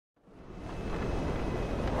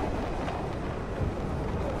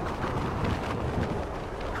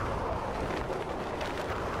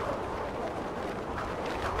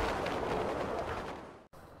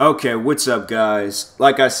Okay, what's up guys?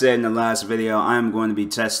 Like I said in the last video, I'm going to be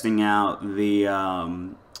testing out the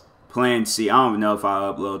Plan C. I don't know if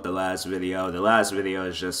I'll upload the last video. The last video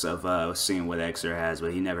is just of seeing what Xer has,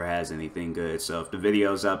 but he never has anything good. So if the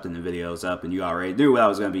video's up, then the video's up, and you already knew what I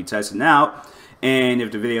was going to be testing out. And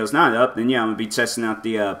if the video's not up, then yeah, I'm going to be testing out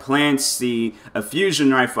the Plan C, a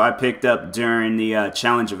fusion rifle I picked up during the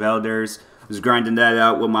Challenge of Elders. Was grinding that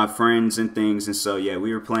out with my friends and things, and so yeah,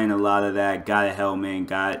 we were playing a lot of that. Got a helmet,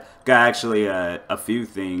 got actually a few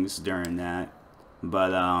things during that,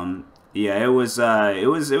 but yeah, it was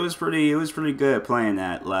pretty good playing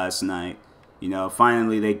that last night. You know,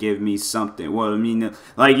 finally they give me something. Well, I mean,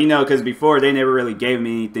 like, you know, because before they never really gave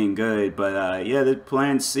me anything good, but yeah, the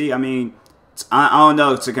Plan C. I mean, I don't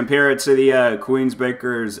know, to compare it to the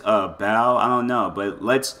Queensbreaker's bow, I don't know, but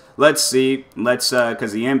let's see,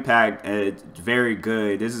 because the impact very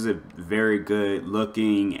good. This is a very good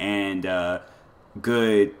looking and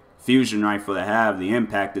good fusion rifle to have. The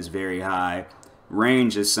impact is very high,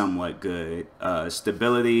 range is somewhat good,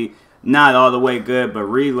 stability not all the way good, but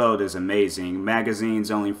reload is amazing.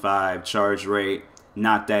 Magazine's only 5, charge rate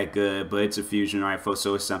not that good, but it's a fusion rifle,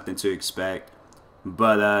 so it's something to expect.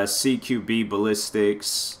 But CQB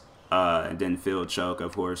ballistics, and then field choke,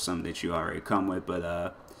 of course, something that you already come with.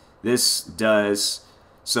 But this does,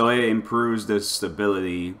 so it improves the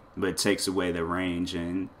stability, but it takes away the range.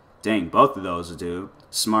 And dang, both of those do.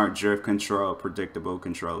 Smart drift control, predictable,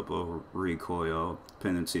 controllable recoil,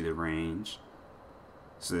 penalty to range.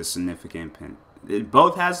 So the significant it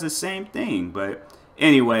both has the same thing. But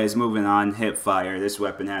anyways, moving on. Hip fire. This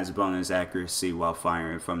weapon has bonus accuracy while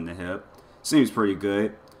firing from the hip. Seems pretty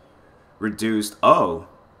good. Reduced. Oh,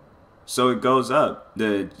 so it goes up.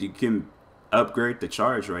 You can upgrade the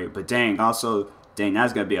charge rate, but dang, also dang,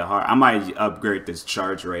 that's gonna be a hard. I might upgrade this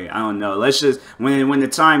charge rate. I don't know. Let's just when the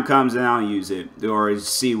time comes, then I'll use it or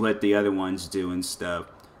see what the other ones do and stuff.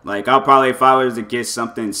 Like I'll probably, if I was to get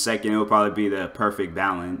something second, it'll probably be the perfect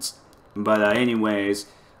balance. But anyways,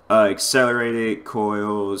 accelerated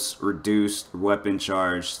coils, reduced weapon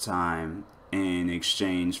charge time in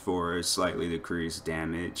exchange for slightly decreased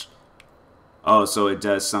damage. Oh, so it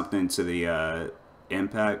does something to the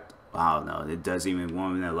impact. I don't know. It doesn't even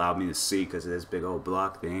want to allow me to see because of this big old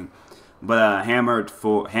block thing. But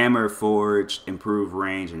hammer forge, improved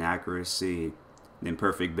range and accuracy. Then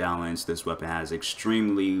perfect balance. This weapon has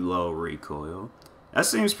extremely low recoil. That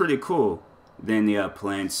seems pretty cool. Then the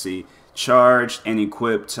Plan C. Charged and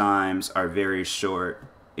equipped times are very short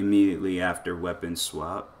immediately after weapon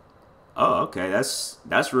swap. Oh, okay, that's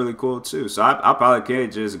really cool too. So I probably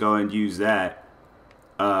could just go and use that,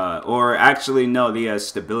 or actually no, the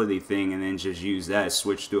stability thing, and then just use that,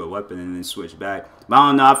 switch to a weapon, and then switch back. But I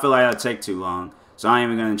don't know. I feel like that'll take too long, so I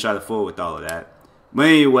ain't even gonna try to fool with all of that. But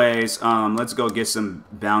anyways, let's go get some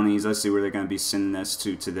bounties. Let's see where they're gonna be sending us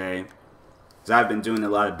to today. Cause I've been doing a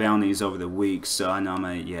lot of bounties over the week, so I know I'm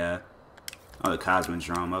gonna, yeah. Oh, the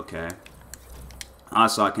Cosmodrome, okay.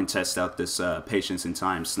 Also, I can test out this Patience in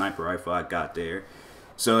Time sniper rifle I got there.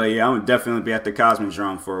 So yeah, I'm gonna definitely be at the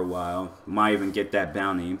Cosmodrome for a while. Might even get that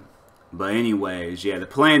bounty. But anyways, yeah, the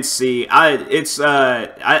Plan C. I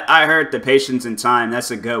heard the Patience in Time.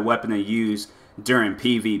 That's a good weapon to use during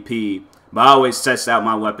PvP. But I always test out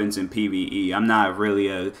my weapons in PvE. I'm not really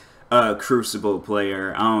a Crucible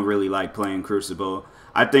player. I don't really like playing Crucible.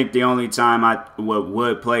 I think the only time I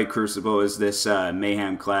would play Crucible is this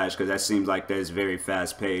Mayhem Clash, because that seems like that's very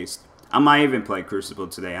fast paced. I might even play Crucible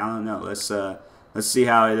today. I don't know. Let's see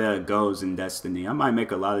how it goes in Destiny. I might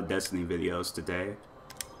make a lot of Destiny videos today,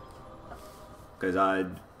 because I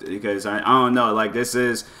don't know. Like this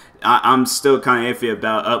is I'm still kind of iffy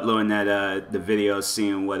about uploading that the video,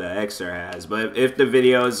 seeing what Xer has. But if the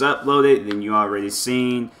video is uploaded, then you already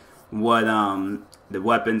seen what the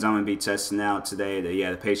weapons I'm gonna be testing out today.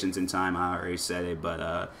 The Patience in Time, I already said it,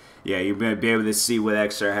 but yeah, you're gonna be able to see what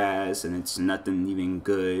Xer has, and it's nothing even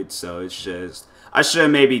good. So it's just, I should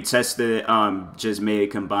have maybe tested it, just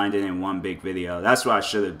combined it in one big video. That's what I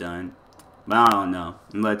should have done, but I don't know.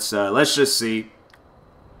 Let's just see.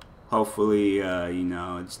 Hopefully, you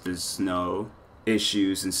know, there's no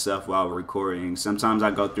issues and stuff while recording. Sometimes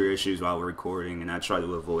I go through issues while recording, and I try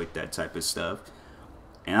to avoid that type of stuff.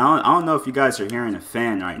 And I don't know if you guys are hearing a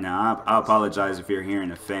fan right now. I apologize if you're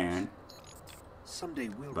hearing a fan. Someday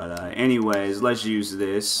we'll. But anyways, let's use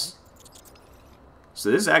this.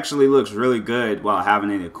 So this actually looks really good while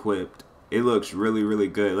having it equipped. It looks really, really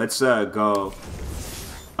good. Let's go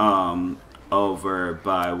over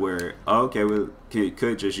by where. Oh, okay, we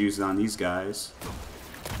could just use it on these guys.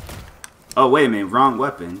 Oh, wait a minute, wrong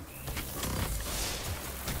weapon.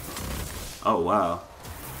 Oh, wow.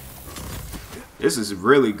 This is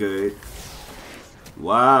really good.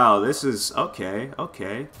 Wow, this is okay.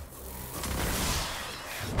 Okay.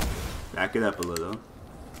 Back it up a little.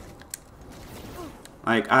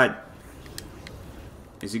 Like,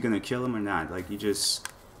 is he gonna kill him or not? Like, you just...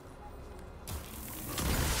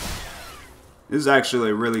 This is actually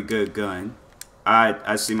a really good gun.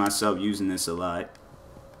 I see myself using this a lot.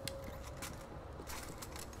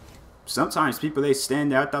 Sometimes people, they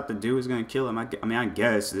stand there. I thought the dude was gonna kill him. I mean, I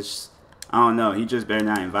guess this. I don't know. He just better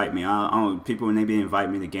not invite me. I don't. People, when they be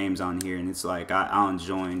inviting me to games on here, and it's like I don't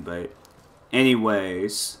join. But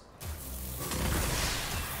anyways,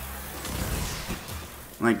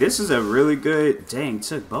 like, this is a really good. Dang,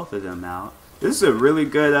 took both of them out. This is a really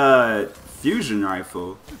good fusion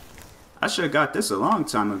rifle. I should have got this a long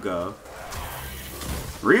time ago.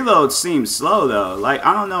 Reload seems slow though. Like,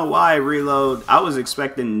 I don't know why reload. I was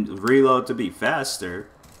expecting reload to be faster.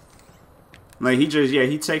 Like, he just, yeah,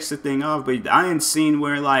 he takes the thing off, but I ain't seen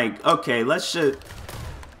where, like, okay, let's just...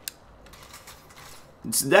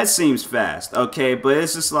 That seems fast, okay, but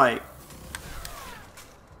it's just like...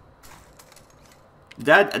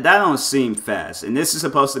 That don't seem fast, and this is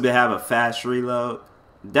supposed to have a fast reload.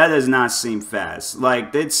 That does not seem fast.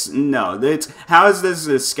 Like, how is this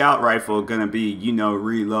a scout rifle gonna be, you know,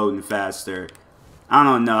 reloading faster? I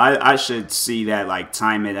don't know. I should see that, like,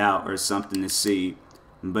 time it out or something to see.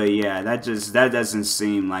 But yeah, that doesn't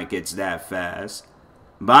seem like it's that fast.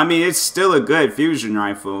 But I mean, it's still a good fusion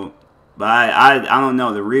rifle. But I don't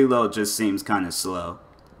know. The reload just seems kind of slow.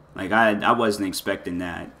 Like, I wasn't expecting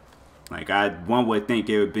that. Like, one would think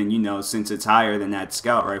it would have been, you know, since it's higher than that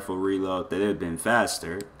scout rifle reload, that it would have been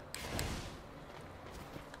faster.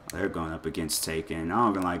 They're going up against Taken. I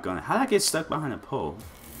don't even like going. How did I get stuck behind a pole?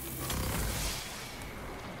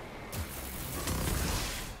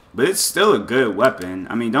 But it's still a good weapon.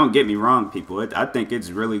 I mean, don't get me wrong, people. I think it's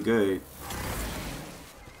really good.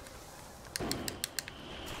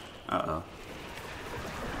 Uh-oh.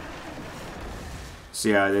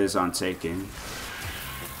 See how it is on Taken.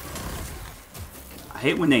 I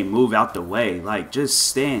hate when they move out the way. Like, just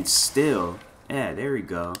stand still. Yeah, there we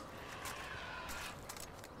go.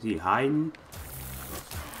 Is he hiding?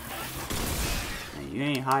 Man, you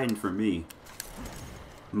ain't hiding from me.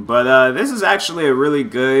 But this is actually a really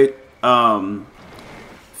good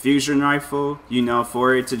fusion rifle, you know,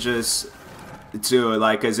 for it to just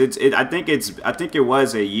like, cause I think it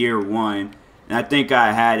was a year one, and I think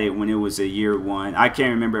I had it when it was a year one. I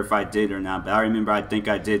can't remember if I did or not, but I remember I think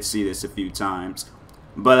I did see this a few times.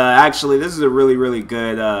 But actually, this is a really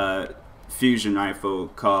good fusion rifle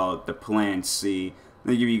called the Plan C.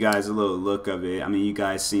 Let me give you guys a little look of it. I mean, you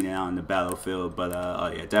guys seen it out in the battlefield, but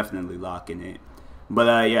oh yeah, definitely locking it.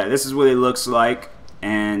 But yeah, this is what it looks like,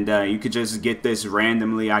 and you could just get this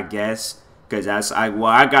randomly, I guess, because I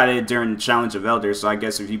got it during the Challenge of Elders, so I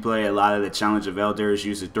guess if you play a lot of the Challenge of Elders,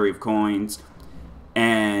 use the 3 of Coins,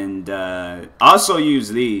 and also use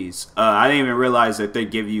these. I didn't even realize that they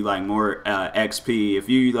give you like more XP if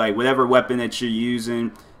you like whatever weapon that you're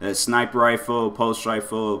using, a sniper rifle, pulse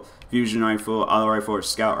rifle, fusion rifle, auto rifle, or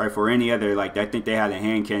scout rifle, or any other, like, I think they have the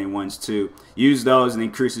hand cannon ones too. Use those and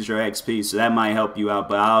increases your XP, so that might help you out.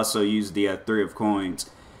 But I also used the 3 of Coins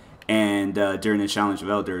and during the Challenge of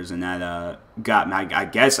Elders, and that got me, I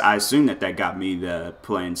guess, I assume that got me the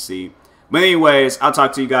Plan C. But anyways, I'll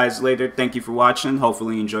talk to you guys later. Thank you for watching.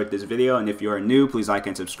 Hopefully you enjoyed this video, and if you are new, please like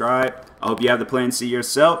and subscribe. I hope you have the Plan C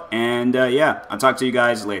yourself, and yeah, I'll talk to you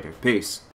guys later. Peace.